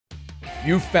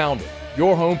You found it.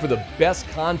 Your home for the best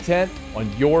content on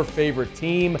your favorite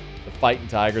team, the Fighting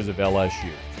Tigers of LSU.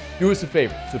 Do us a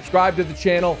favor. Subscribe to the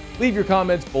channel. Leave your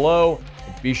comments below.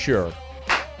 And be sure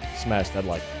to smash that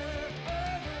like button.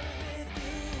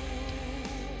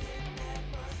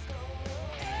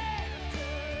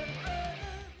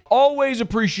 Always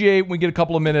appreciate when we get a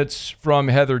couple of minutes from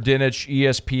Heather Dinich,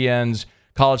 ESPN's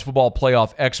college football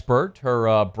playoff expert. Her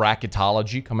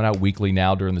bracketology coming out weekly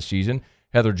now during the season.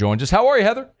 Heather joins us. How are you,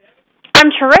 Heather? I'm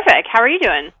terrific. How are you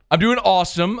doing? I'm doing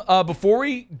awesome. Before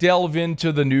we delve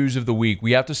into the news of the week,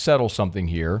 we have to settle something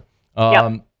here.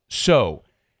 Yep. So,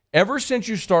 ever since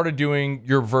you started doing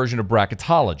your version of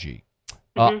bracketology,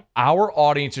 our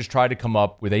audience has tried to come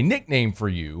up with a nickname for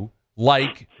you,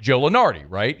 like Joe Lunardi,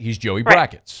 right? He's Joey Right.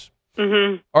 Brackets.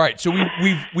 Mm-hmm. All right, so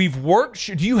we've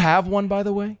worked. Do you have one, by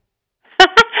the way?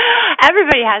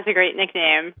 Everybody has a great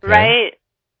nickname, Okay. right?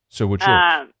 So what's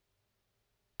yours?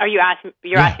 Are you asking?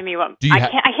 You're asking me what? Do you I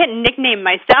can't nickname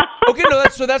myself. Okay, no,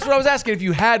 that's what I was asking, if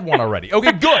you had one already.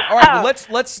 Okay, good. All right, well,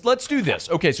 let's do this.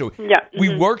 Okay, so we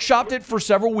workshopped it for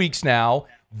several weeks now.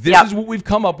 This is what we've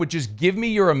come up with. Just give me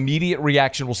your immediate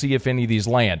reaction. We'll see if any of these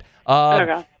land.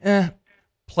 Okay.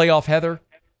 Playoff Heather?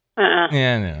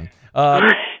 Yeah, no.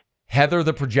 Heather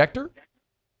the Projector?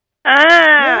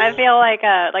 I feel like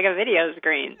a video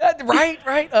screen. Right.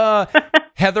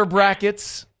 Heather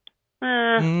Brackets?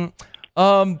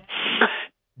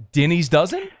 Denny's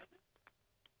Dozen?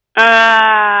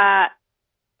 No.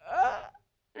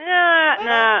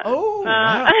 Oh,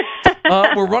 wow.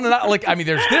 We're running out.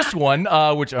 There's this one,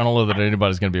 which I don't know that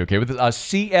anybody's going to be okay with.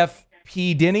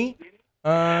 CFP Denny.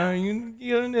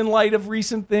 In light of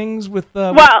recent things with.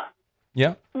 Well, I'll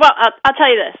tell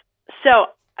you this. So,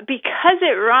 because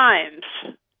it rhymes,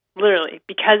 literally,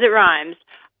 because it rhymes,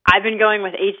 I've been going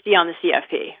with HD on the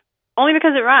CFP. Only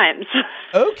because it rhymes.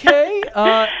 Okay,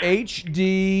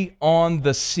 HD on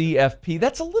the CFP.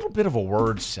 That's a little bit of a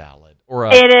word salad, or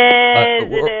it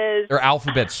is. Or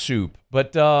alphabet soup.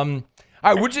 But all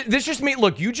right, this just means,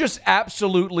 look, you just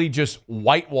absolutely just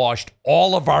whitewashed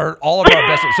all of our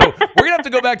best. So we're gonna have to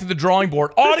go back to the drawing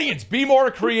board. Audience, be more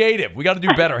creative. We got to do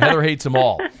better. Heather hates them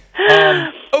all.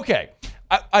 Okay.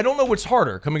 I don't know what's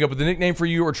harder, coming up with a nickname for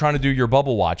you or trying to do your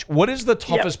bubble watch. What is the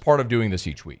toughest part of doing this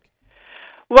each week?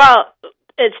 Well,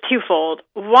 it's twofold.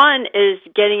 One is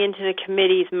getting into the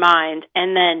committee's mind,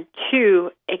 and then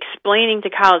two, explaining to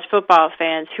college football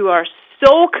fans who are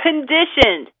so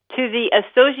conditioned to the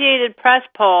Associated Press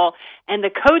poll and the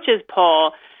coaches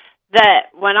poll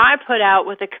that when I put out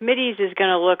what the committees is going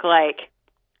to look like,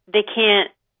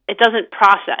 it doesn't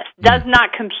process, does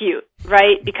not compute,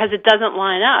 right? Because it doesn't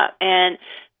line up. And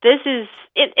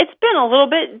it's been a little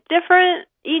bit different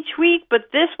each week,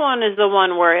 but this one is the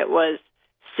one where it was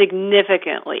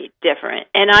significantly different.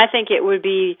 And I think it would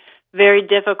be very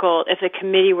difficult if the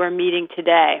committee were meeting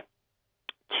today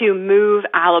to move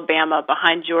Alabama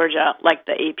behind Georgia like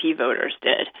the AP voters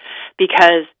did,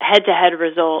 because head-to-head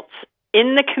results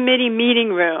in the committee meeting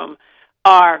room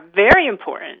are very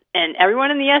important. And everyone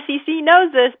in the SEC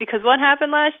knows this, because what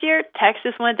happened last year?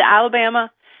 Texas went to Alabama,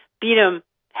 beat them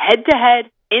head-to-head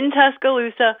in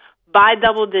Tuscaloosa by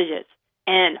double digits.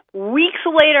 And weeks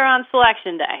later on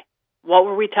Selection Day, what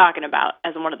were we talking about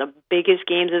as one of the biggest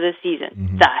games of the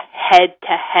season? The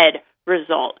head-to-head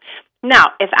result. Now,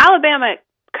 if Alabama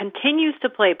continues to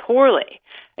play poorly,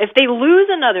 if they lose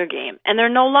another game and they're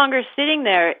no longer sitting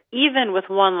there even with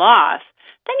one loss,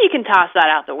 then you can toss that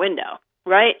out the window,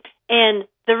 right? And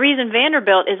the reason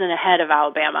Vanderbilt isn't ahead of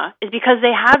Alabama is because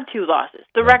they have two losses.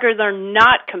 The records are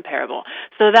not comparable.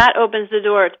 So that opens the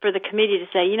door for the committee to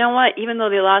say, you know what, even though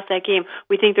they lost that game,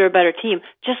 we think they're a better team,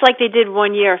 just like they did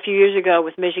a few years ago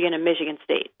with Michigan and Michigan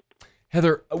State.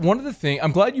 Heather, one of the things,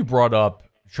 I'm glad you brought up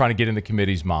trying to get in the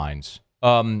committee's minds.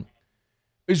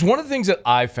 Is one of the things that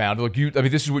I found,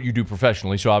 this is what you do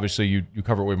professionally, so obviously you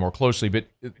cover it way more closely, but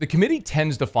the committee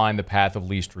tends to find the path of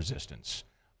least resistance.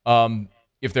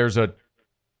 If there's a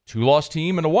two-loss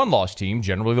team and a one-loss team,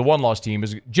 generally the one-loss team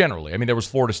is there was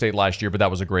Florida State last year, but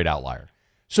that was a great outlier.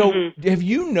 So have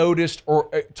you noticed, or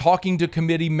talking to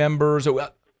committee members,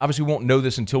 obviously we won't know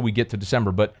this until we get to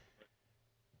December, but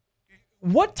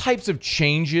what types of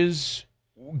changes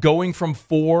going from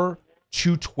 4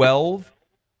 to 12,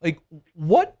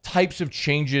 what types of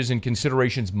changes and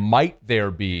considerations might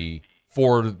there be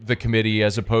for the committee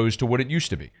as opposed to what it used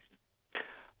to be?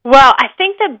 Well, I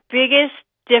think the biggest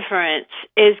difference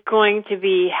is going to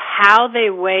be how they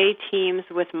weigh teams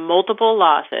with multiple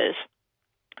losses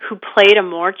who played a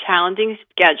more challenging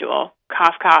schedule,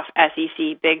 cough, cough,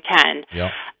 SEC, Big Ten,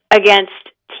 against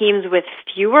teams with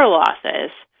fewer losses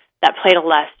that played a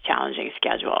less challenging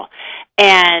schedule.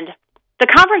 And the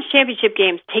conference championship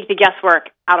games take the guesswork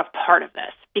out of part of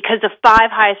this because the 5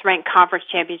 highest-ranked conference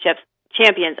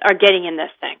champions are getting in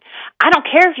this thing. I don't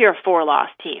care if you're a 4-loss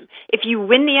team. If you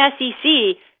win the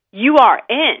SEC, you are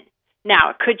in.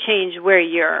 Now, it could change where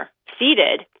you're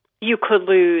seated. You could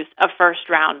lose a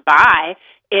first-round bye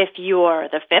if you're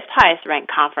the 5th highest-ranked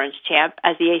conference champ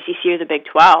as the ACC or the Big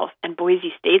 12, and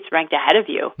Boise State's ranked ahead of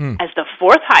you as the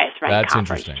 4th highest-ranked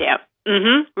conference champ.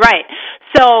 Right.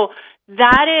 So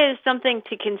that is something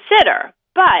to consider.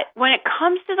 But when it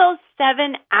comes to those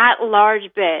 7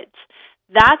 at-large bids,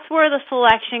 that's where the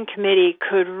selection committee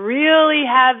could really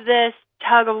have this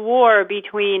tug of war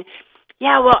between,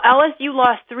 yeah, well, LSU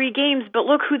lost 3 games, but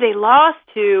look who they lost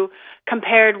to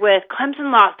compared with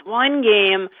Clemson lost 1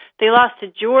 game. They lost to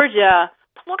Georgia.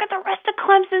 But look at the rest of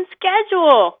Clemson's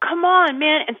schedule. Come on,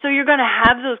 man. And so you're going to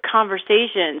have those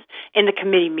conversations in the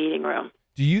committee meeting room.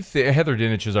 Do you think Heather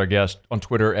Dinich is our guest on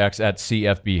Twitter, X at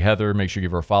CFB Heather? Make sure you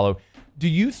give her a follow. Do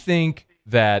you think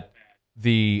that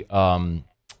the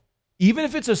even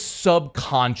if it's a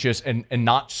subconscious and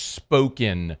not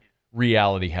spoken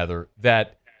reality, Heather,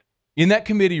 that in that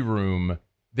committee room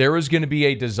there is going to be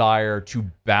a desire to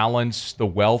balance the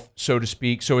wealth, so to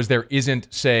speak, so as there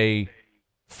isn't, say,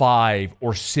 5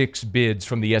 or 6 bids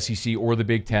from the SEC or the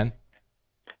Big Ten?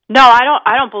 No,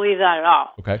 I don't believe that at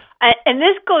all. Okay. And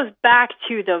this goes back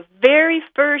to the very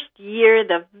first year,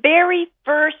 the very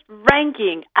first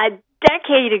ranking a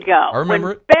decade ago. I remember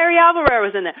when it. Barry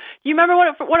Alvarez was in there. Do you remember what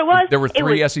it was? There were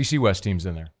 3 SEC West teams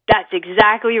in there. That's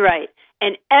exactly right.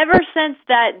 And ever since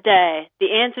that day,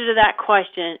 the answer to that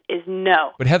question is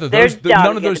no. But Heather,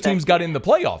 none of those teams got in the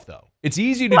playoff, though. It's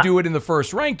easy to do it in the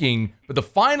first ranking, but the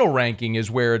final ranking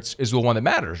is where is the one that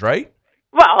matters, right?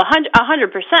 Well,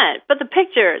 100%. But the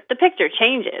picture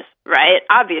changes, right?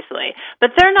 Obviously.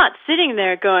 But they're not sitting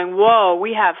there going, whoa,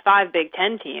 we have 5 Big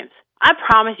Ten teams. I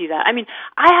promise you that. I mean,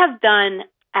 I have done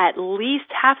at least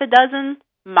half a dozen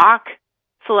mock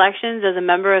selections as a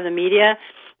member of the media.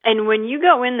 And when you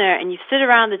go in there and you sit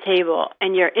around the table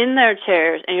and you're in their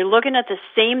chairs and you're looking at the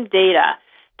same data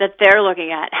that they're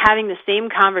looking at, having the same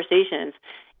conversations,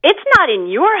 it's not in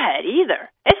your head either.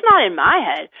 It's not in my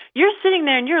head. You're sitting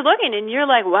there and you're looking and you're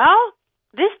like, well,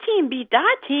 this team beat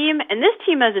that team and this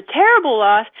team has a terrible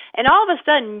loss. And all of a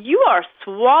sudden you are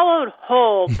swallowed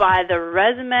whole by the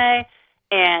resume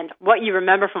and what you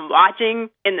remember from watching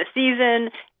in the season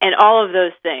and all of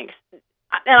those things.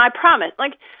 And I promise,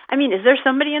 is there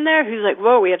somebody in there who's like,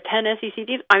 whoa, we have 10 SEC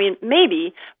teams? I mean,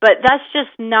 maybe, but that's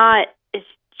just not, it's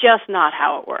just not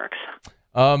how it works.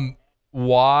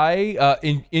 Why,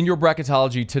 in your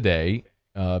bracketology today,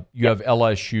 you have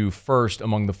LSU first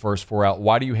among the first 4 out.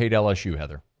 Why do you hate LSU,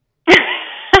 Heather?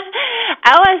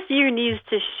 LSU needs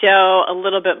to show a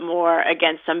little bit more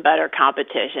against some better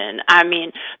competition. I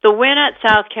mean, the win at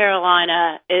South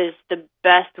Carolina is the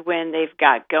best win they've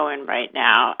got going right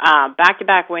now.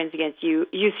 Back-to-back wins against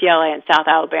UCLA and South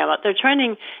Alabama. They're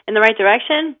trending in the right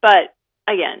direction, but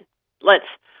again, let's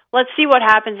see what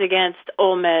happens against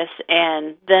Ole Miss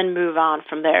and then move on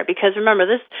from there. Because remember,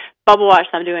 this bubble watch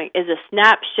I'm doing is a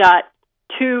snapshot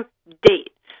to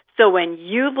date. So when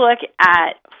you look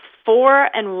at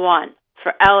 4-1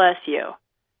 for LSU,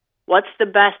 what's the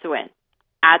best win?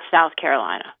 At South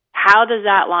Carolina. How does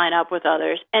that line up with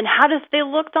others? And how does they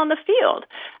look on the field?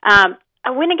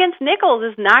 A win against Nichols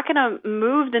is not going to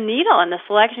move the needle in the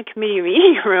selection committee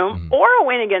meeting room, or a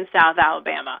win against South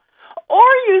Alabama, or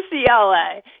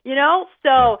UCLA,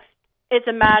 So it's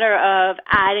a matter of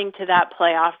adding to that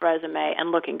playoff resume and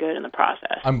looking good in the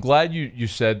process. I'm glad you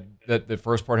said that the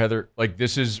first part, Heather.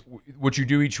 This is what you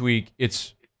do each week.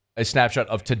 It's a snapshot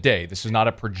of today. This is not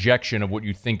a projection of what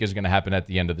you think is going to happen at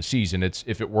the end of the season. It's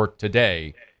if it worked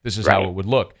today, this is how it would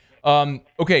look.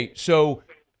 Okay, so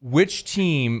which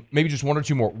team, maybe just 1 or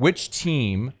 2 more, which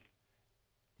team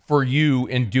for you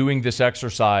in doing this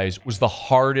exercise was the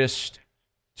hardest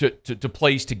to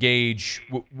place, to gauge?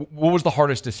 What was the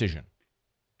hardest decision?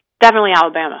 Definitely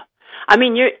Alabama. I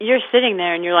mean, you're sitting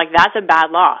there and you're like, that's a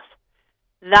bad loss.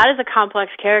 That is a complex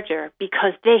character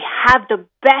because they have the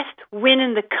best win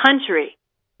in the country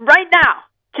right now,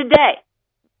 today.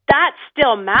 That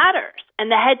still matters, and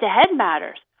the head-to-head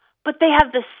matters. But they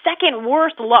have the second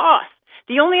worst loss.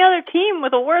 The only other team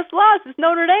with a worse loss is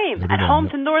Notre Dame at home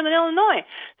to Northern Illinois.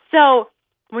 So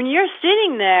when you're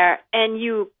sitting there and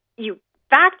you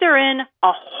factor in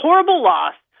a horrible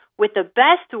loss with the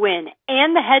best win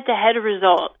and the head-to-head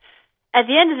result, at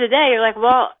the end of the day, you're like,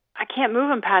 well, I can't move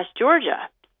them past Georgia.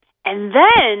 And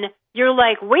then you're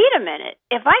like, wait a minute.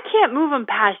 If I can't move them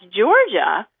past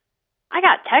Georgia, I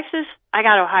got Texas, I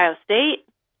got Ohio State.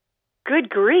 good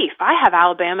grief, I have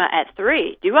Alabama at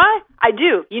 3. Do I? I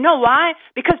do. You know why?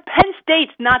 Because Penn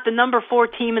State's not the number 4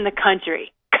 team in the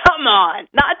country. Come on.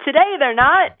 Not today, they're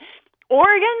not.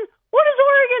 Oregon? What has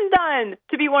Oregon done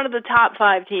to be one of the top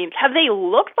 5 teams? Have they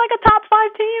looked like a top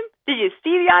 5 team? Did you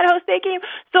see the Idaho State game?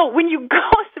 So when you go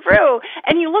through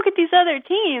and you look at these other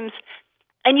teams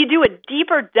and you do a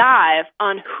deeper dive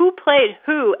on who played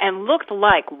who and looked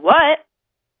like what,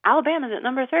 Alabama's at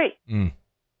number 3.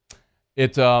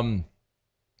 It's going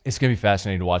to be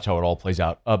fascinating to watch how it all plays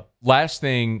out. Last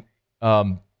thing,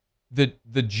 the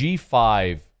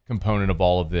G5 component of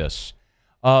all of this.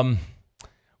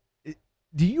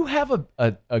 Do you have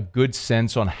a good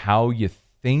sense on how you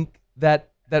think that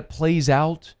plays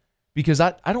out? Because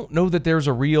I don't know that there's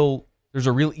a real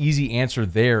easy answer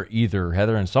there either,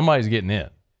 Heather, and somebody's getting in.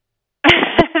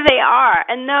 They are.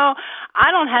 And no,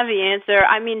 I don't have the answer.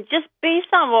 I mean, just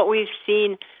based on what we've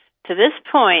seen to this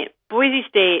point, Boise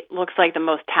State looks like the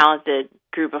most talented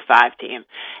group of 5 team.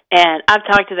 And I've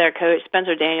talked to their coach,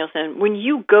 Spencer Danielson. When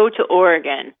you go to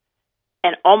Oregon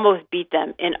and almost beat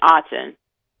them in Autzen,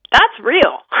 that's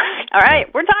real. All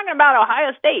right? We're talking about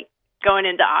Ohio State going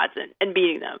into Autzen and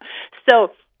beating them.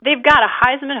 So they've got a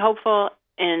Heisman hopeful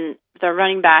in their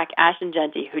running back, Ashton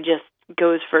Genty, who just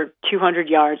goes for 200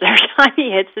 yards every time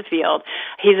he hits the field.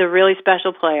 He's a really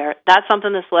special player. That's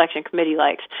something the selection committee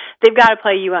likes. They've got to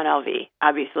play UNLV,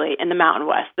 obviously, in the Mountain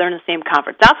West. They're in the same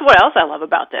conference. That's what else I love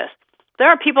about this. There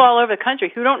are people all over the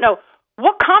country who don't know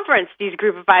what conference these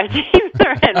group of 5 teams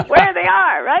are in, where they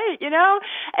are, right? You know?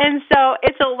 And so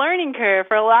it's a learning curve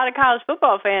for a lot of college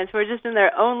football fans who are just in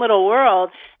their own little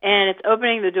world, and it's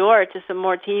opening the door to some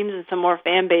more teams and some more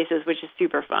fan bases, which is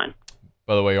super fun.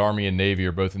 By the way, Army and Navy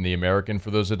are both in the American, for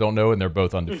those that don't know, and they're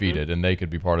both undefeated, and they could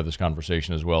be part of this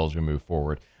conversation as well as we move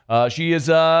forward. She is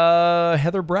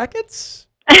Heather Brackets.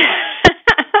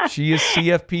 She is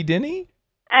CFP Dinny.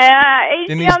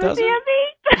 HD on the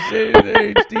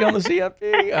CFP. HD on the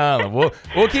CFP. I don't know.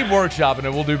 We'll keep workshopping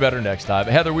it. We'll do better next time.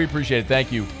 Heather, we appreciate it.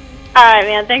 Thank you. All right,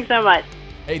 man. Thanks so much.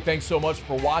 Hey, thanks so much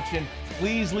for watching.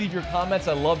 Please leave your comments.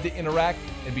 I love to interact,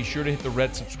 and be sure to hit the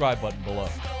red subscribe button below.